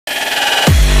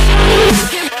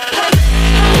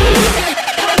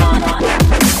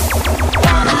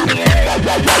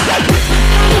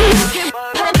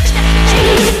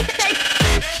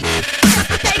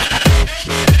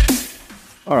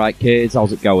kids,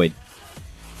 how's it going?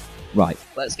 Right,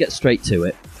 let's get straight to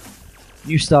it.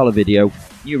 New style of video,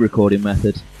 new recording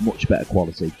method, much better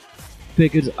quality.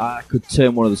 Figured I could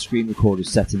turn one of the screen recorder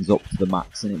settings up to the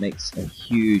max and it makes a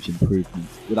huge improvement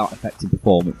without affecting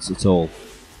performance at all.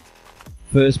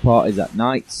 First part is at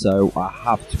night, so I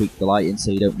have tweaked the lighting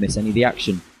so you don't miss any of the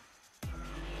action.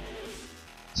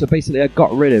 So basically I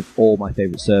got rid of all my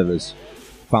favourite servers,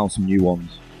 found some new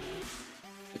ones.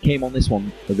 I came on this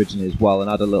one originally as well and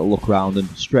had a little look around and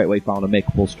straight away found a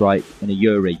makeable strike and a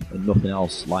Yuri and nothing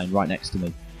else lying right next to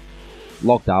me.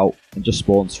 Logged out and just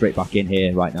spawned straight back in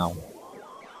here right now.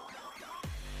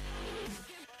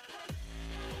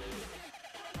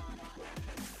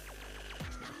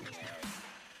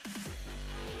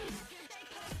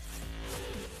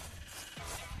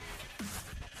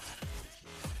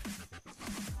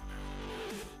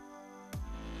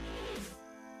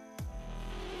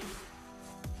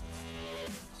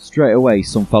 Straight away,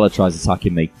 some fella tries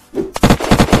attacking me.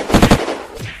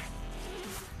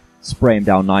 Spray him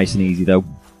down nice and easy though.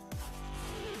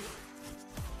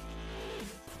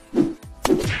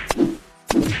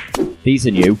 These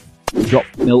are new. Drop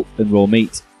milk and raw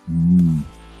meat.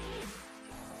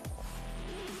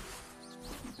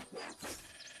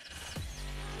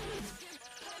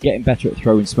 Getting better at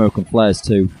throwing smoke and flares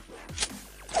too.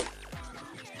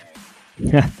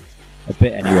 A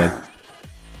bit anyway.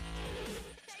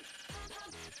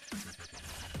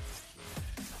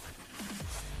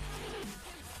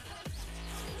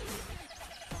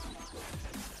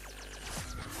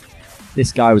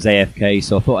 This guy was AFK,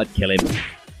 so I thought I'd kill him.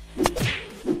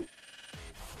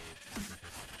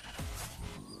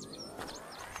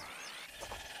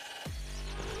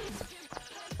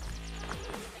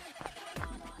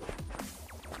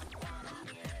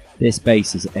 This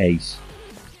base is ace.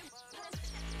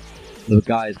 The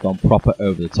guy has gone proper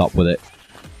over the top with it.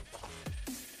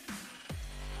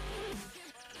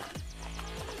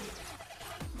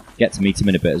 Get to meet him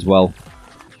in a bit as well.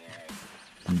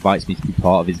 Invites me to be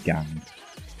part of his gang.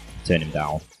 Turn him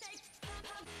down.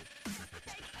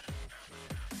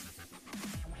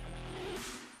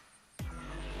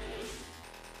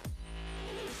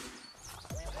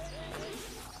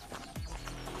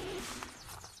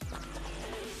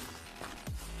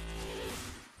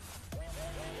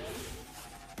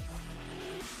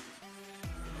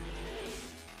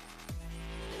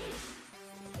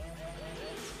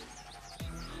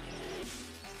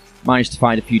 Managed to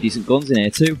find a few decent guns in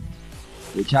here too,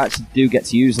 which I actually do get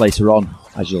to use later on,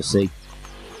 as you'll see.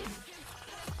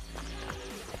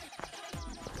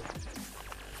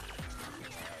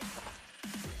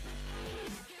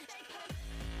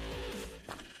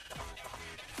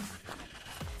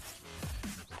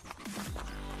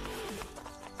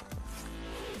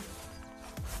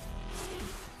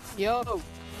 Yo,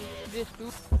 this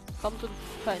dude, come to the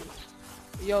fence.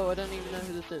 Yo, I don't even know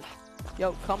who this is.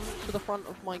 Yo, come to the front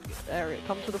of my area.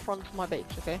 Come to the front of my base,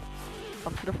 okay?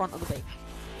 Come to the front of the base.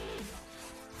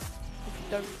 If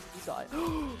you don't, you die.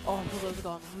 Oh, I thought those are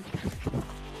gone.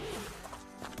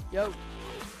 Yo,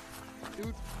 dude,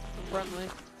 I'm friendly.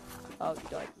 Oh, you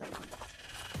died. No.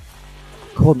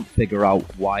 Couldn't figure out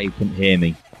why he couldn't hear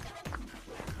me,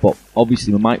 but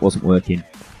obviously my mic wasn't working.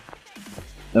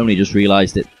 Only just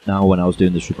realised it now when I was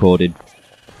doing this recording.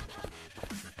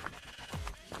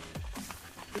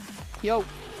 Yo,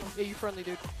 are you friendly,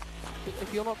 dude?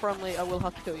 If you're not friendly, I will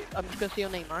have to kill you. I'm just gonna see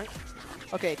your name, right?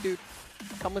 Okay, dude,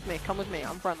 come with me,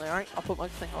 I'm friendly, alright? I'll put my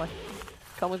thing away.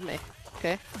 Come with me,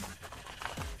 okay?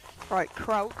 Alright,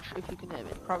 crouch if you can hear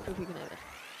me. Crouch if you can hear me.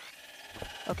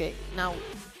 Okay, now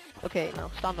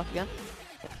stand up again.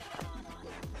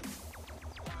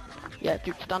 Yeah,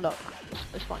 dude, stand up.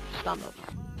 It's fine, stand up.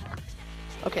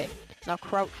 Okay, now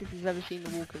crouch if you've ever seen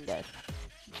The Walking Dead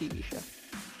TV show.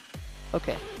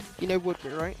 Okay, you know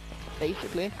Woodbury, right?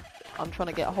 Basically, I'm trying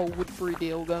to get a whole Woodbury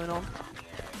deal going on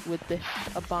with this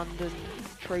abandoned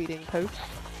trading post,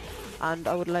 and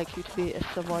I would like you to be a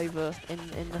survivor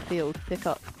in the field. Pick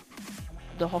up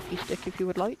the hockey stick if you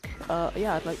would like.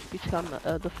 Yeah, I'd like to become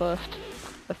the first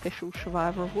official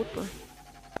survivor of Woodbury.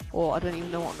 Or I don't even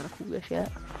know what I'm going to call this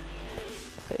yet.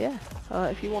 But yeah,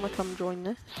 if you want to come join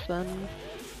this, then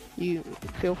you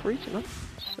feel free to, man.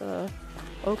 It's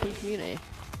open community.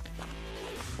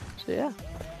 So yeah.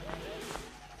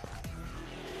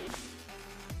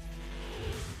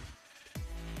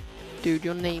 Dude,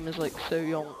 your name is like so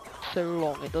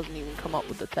long it doesn't even come up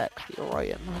with the text that you're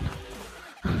writing,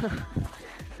 man.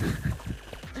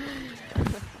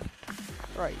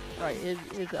 Right, here's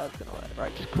how it's gonna work.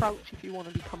 Right, just crouch if you want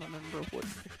to become a member of Wood.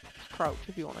 Just crouch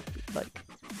if you want to, like,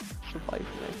 survive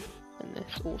in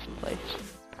this awesome place.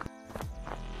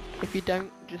 If you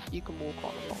don't, you can walk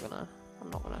on. I'm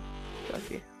not gonna judge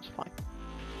you. It's fine.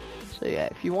 So yeah,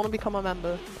 if you want to become a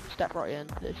member, step right in.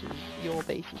 This is your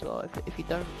base as well. If you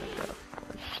don't, then go.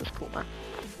 It's just cool, man.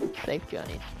 Safe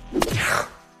journeys.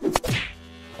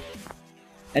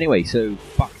 Anyway, so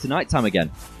back to nighttime again.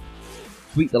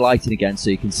 Tweak the lighting again so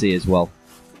you can see as well.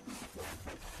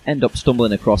 End up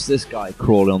stumbling across this guy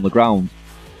crawling on the ground.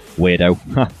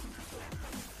 Weirdo.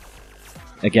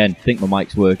 Again, think my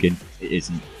mic's working. It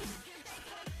isn't.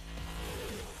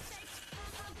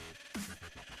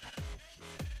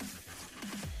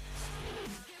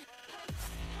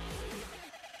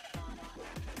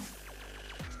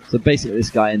 So basically this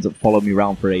guy ends up following me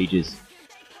around for ages.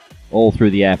 All through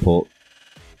the airport.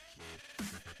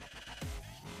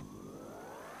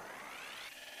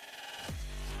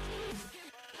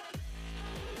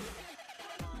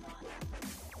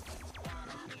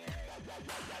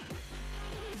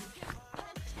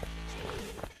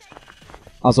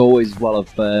 As always, well,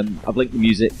 I've linked the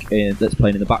music that's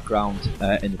playing in the background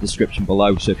in the description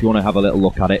below, so if you want to have a little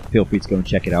look at it, feel free to go and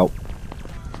check it out.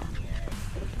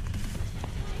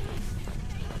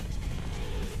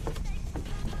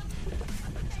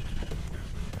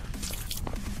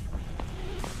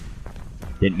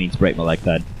 Didn't mean to break my leg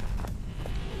then.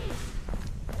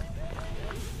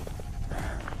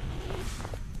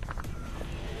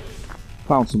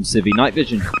 Found some civvy night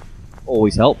vision.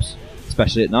 Always helps,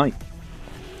 especially at night.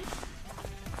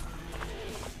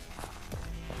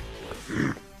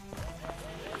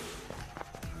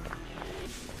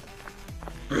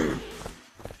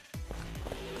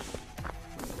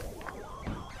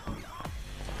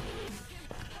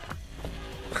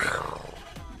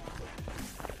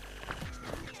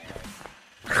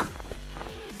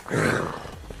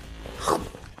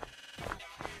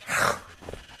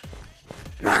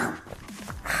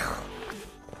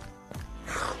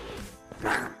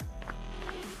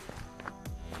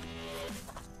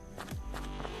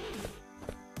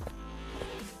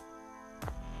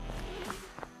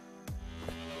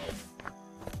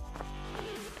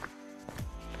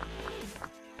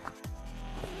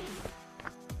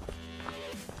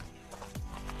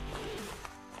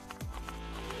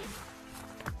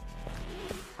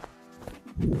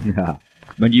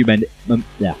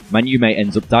 My new mate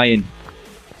ends up dying.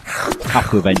 Have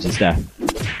to avenge his death.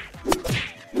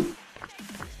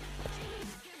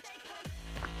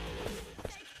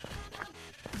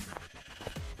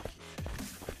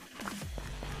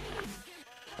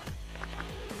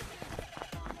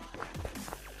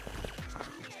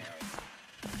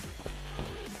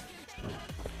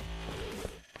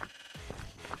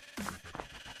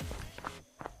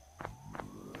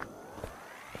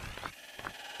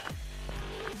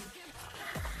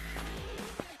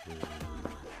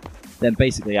 Then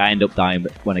basically I end up dying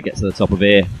when I get to the top of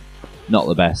here. Not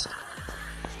the best.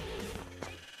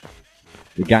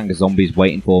 The gang of zombies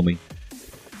waiting for me.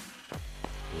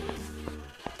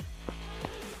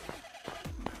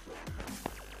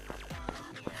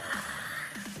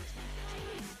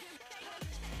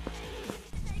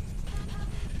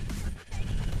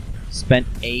 Spent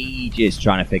ages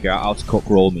trying to figure out how to cook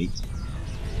raw meat.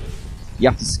 You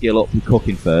have to skill up with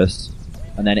cooking first,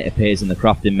 and then it appears in the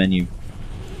crafting menu.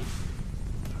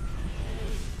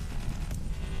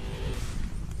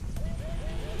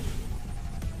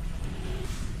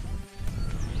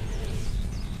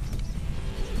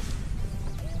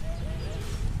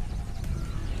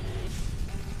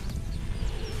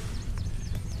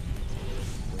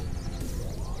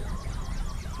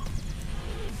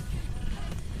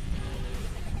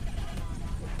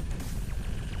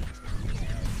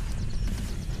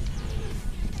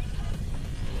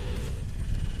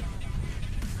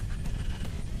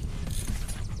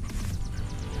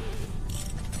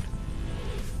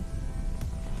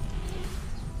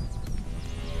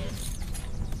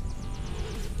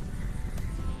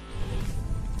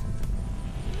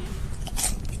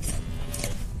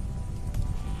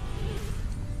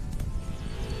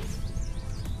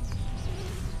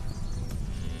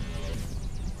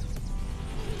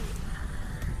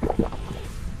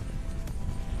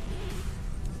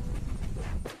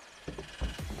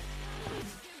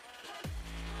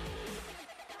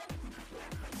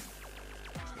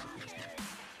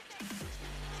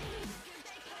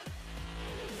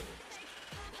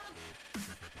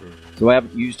 So I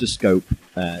haven't used a scope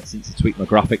since I tweaked my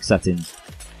graphics settings.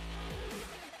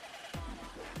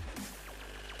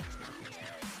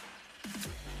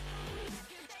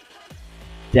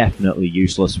 Definitely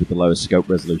useless with the lower scope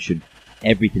resolution.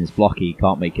 Everything's blocky, you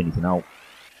can't make anything out.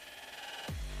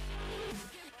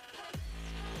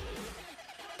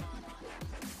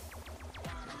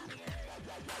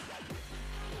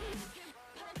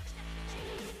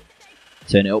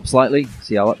 Turn it up slightly,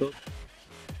 see how that does.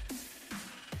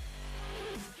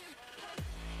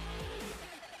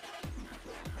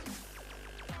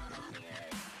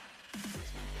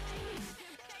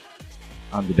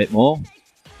 And a bit more.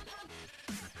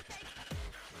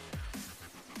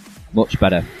 Much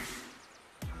better.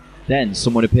 Then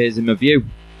someone appears in my view.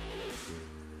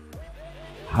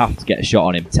 Have to get a shot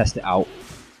on him, test it out.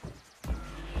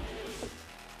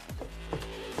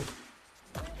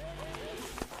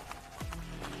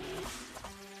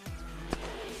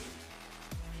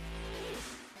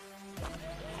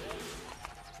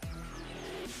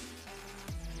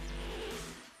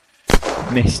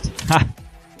 Missed. Ha!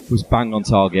 Was bang on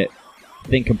target. I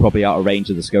think I'm probably out of range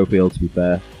of the Schofield, to be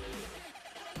fair.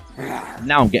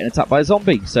 Now I'm getting attacked by a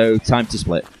zombie, so time to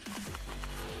split.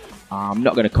 I'm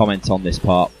not going to comment on this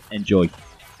part. Enjoy.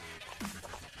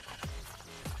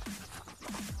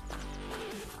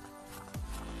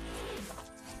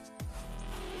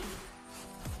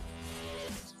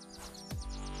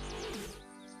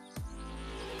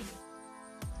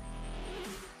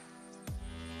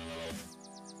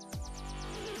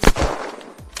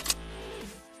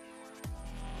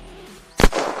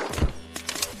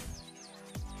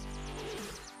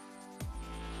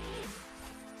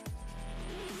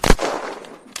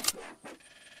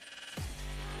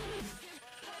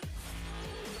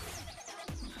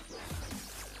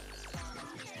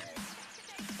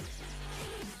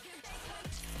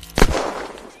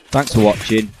 Thanks for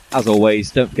watching. As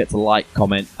always, don't forget to like,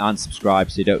 comment and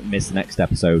subscribe so you don't miss the next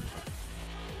episode.